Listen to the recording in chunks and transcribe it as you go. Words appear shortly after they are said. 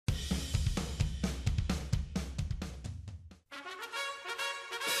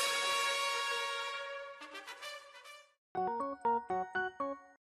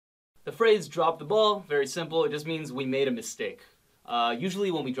The phrase drop the ball, very simple. It just means we made a mistake.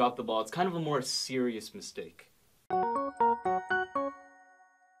 Usually when we drop the ball, it's kind of a more serious mistake.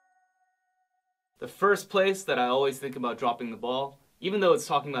 The first place that I always think about dropping the ball, even though it's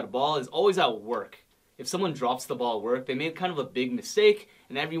talking about a ball, is always at work. If someone drops the ball at work, they made kind of a big mistake,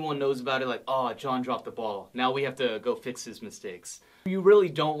 and everyone knows about it like, oh, John dropped the ball. Now we have to go fix his mistakes. You really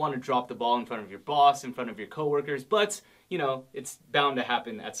don't want to drop the ball in front of your boss, in front of your coworkers, but, you know, it's bound to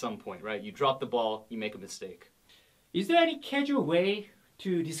happen at some point, right? You drop the ball, you make a mistake. Is there any casual way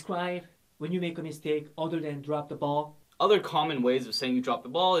to describe when you make a mistake other than drop the ball? Other common ways of saying you dropped the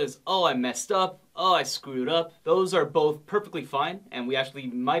ball is, oh, I messed up, oh, I screwed up. Those are both perfectly fine, and we actually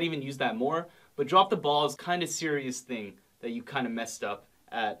might even use that more. But drop the ball is kind of serious thing that you kind of messed up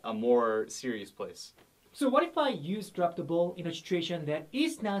at a more serious place. So what if I use drop the ball in a situation that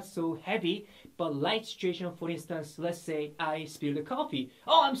is not so heavy, but light situation? For instance, let's say I spilled the coffee.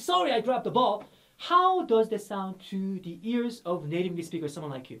 Oh, I'm sorry, I dropped the ball. How does that sound to the ears of native speakers,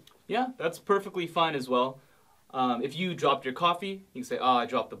 someone like you? Yeah, that's perfectly fine as well. If you dropped your coffee, you can say, oh, I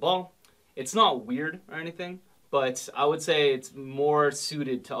dropped the ball. It's not weird or anything, but I would say it's more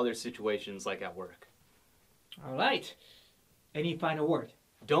suited to other situations like at work. All right. Any final word?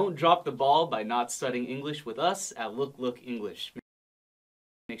 Don't drop the ball by not studying English with us at 룩룩잉글리쉬.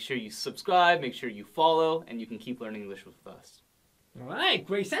 Make sure you subscribe, make sure you follow, and you can keep learning English with us. All right,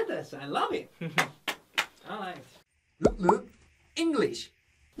 great sentence. I love it. All right. 룩룩잉글리쉬.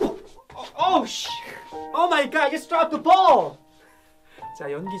 Oh my God, I just dropped the ball.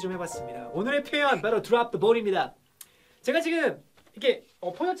 자, 연기 좀 해봤습니다. 오늘의 표현 바로 drop the ball입니다. 제가 지금 이렇게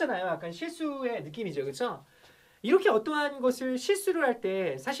보였잖아요. 약간 실수의 느낌이죠, 그렇죠? 이렇게 어떠한 것을 실수를 할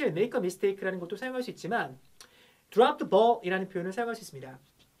때 사실 make a mistake라는 것도 사용할 수 있지만 drop the ball이라는 표현을 사용할 수 있습니다.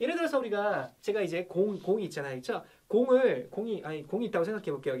 예를 들어서 제가 이제 공이 있잖아요, 그렇죠? 공이 있다고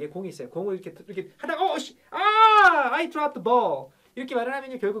생각해 볼게요. 여기 공이 있어요. 공을 이렇게 하다가 I dropped the ball 이렇게 말을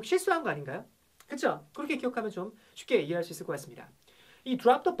하면 결국 실수한 거 아닌가요? 그렇죠? 그렇게 기억하면 좀 쉽게 이해할 수 있을 것 같습니다. 이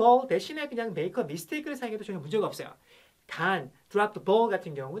drop the ball 대신에 그냥 make a mistake를 사용해도 전혀 문제가 없어요. 단 drop the ball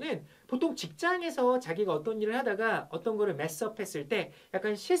같은 경우는 보통 직장에서 자기가 어떤 일을 하다가 어떤 거를 mess up 했을 때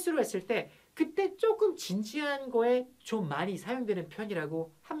약간 실수를 했을 때 그때 조금 진지한 거에 좀 많이 사용되는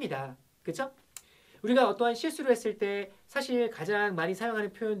표현이라고 합니다. 그렇죠? 우리가 어떠한 실수를 했을 때 사실 가장 많이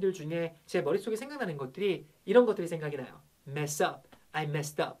사용하는 표현들 중에 제 머릿속에 생각나는 것들이 이런 것들이 생각이 나요. mess up, I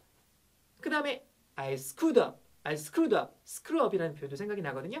messed up. 그 다음에 I screwed up, screw up이라는 표현도 생각이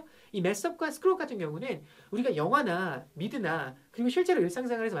나거든요. 이 mess up과 screw up 같은 경우는 우리가 영화나 미드나 그리고 실제로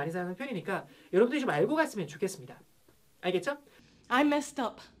일상생활에서 많이 사용하는 표현이니까 여러분들이 좀 알고 갔으면 좋겠습니다. 알겠죠? I messed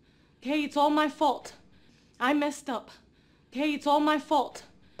up. Okay, it's all my fault. I messed up. Okay, it's all my fault.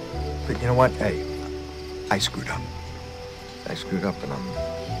 But you know what? Hey, I screwed up. I screwed up and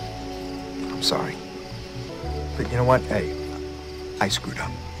I'm sorry. But you know what? Hey, I screwed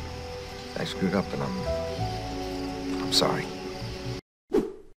up. I screwed up and I'm sorry.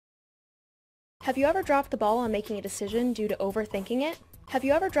 Have you ever dropped the ball on making a decision due to overthinking it? Have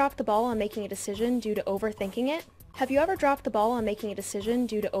you ever dropped the ball on making a decision due to overthinking it? Have you ever dropped the ball on making a decision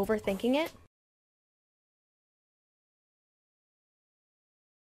due to overthinking it?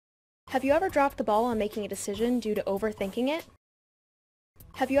 Have you ever dropped the ball on making a decision due to overthinking it?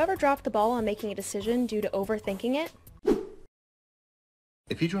 Have you ever dropped the ball on making a decision due to overthinking it?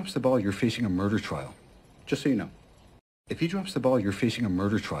 If he drops the ball, you're facing a murder trial. Just so you know. If he drops the ball, you're facing a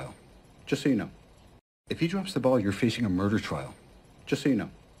murder trial. Just so you know. If he drops the ball, you're facing a murder trial. Just so you know.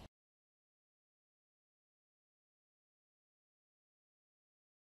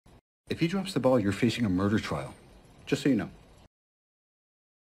 If he drops the ball, you're facing a murder trial. Just so you know.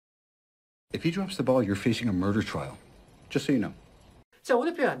 If he drops the ball, you're facing a murder trial. Just so you know. 자,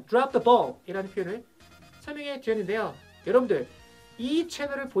 오늘 표현 drop the ball 이라는 표현을 설명해 드렸는데요. 여러분들 이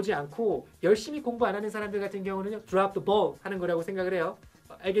채널을 보지 않고 열심히 공부 안 하는 사람들 같은 경우는 drop the ball 하는 거라고 생각을 해요.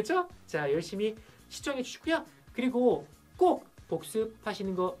 알겠죠? 자, 열심히 시청해 주시고요. 그리고 꼭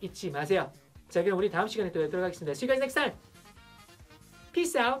복습하시는 거 잊지 마세요. 자, 그럼 우리 다음 시간에 또 뵙도록 하겠습니다. See you guys next time.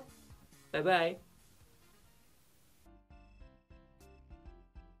 Peace out. Bye bye.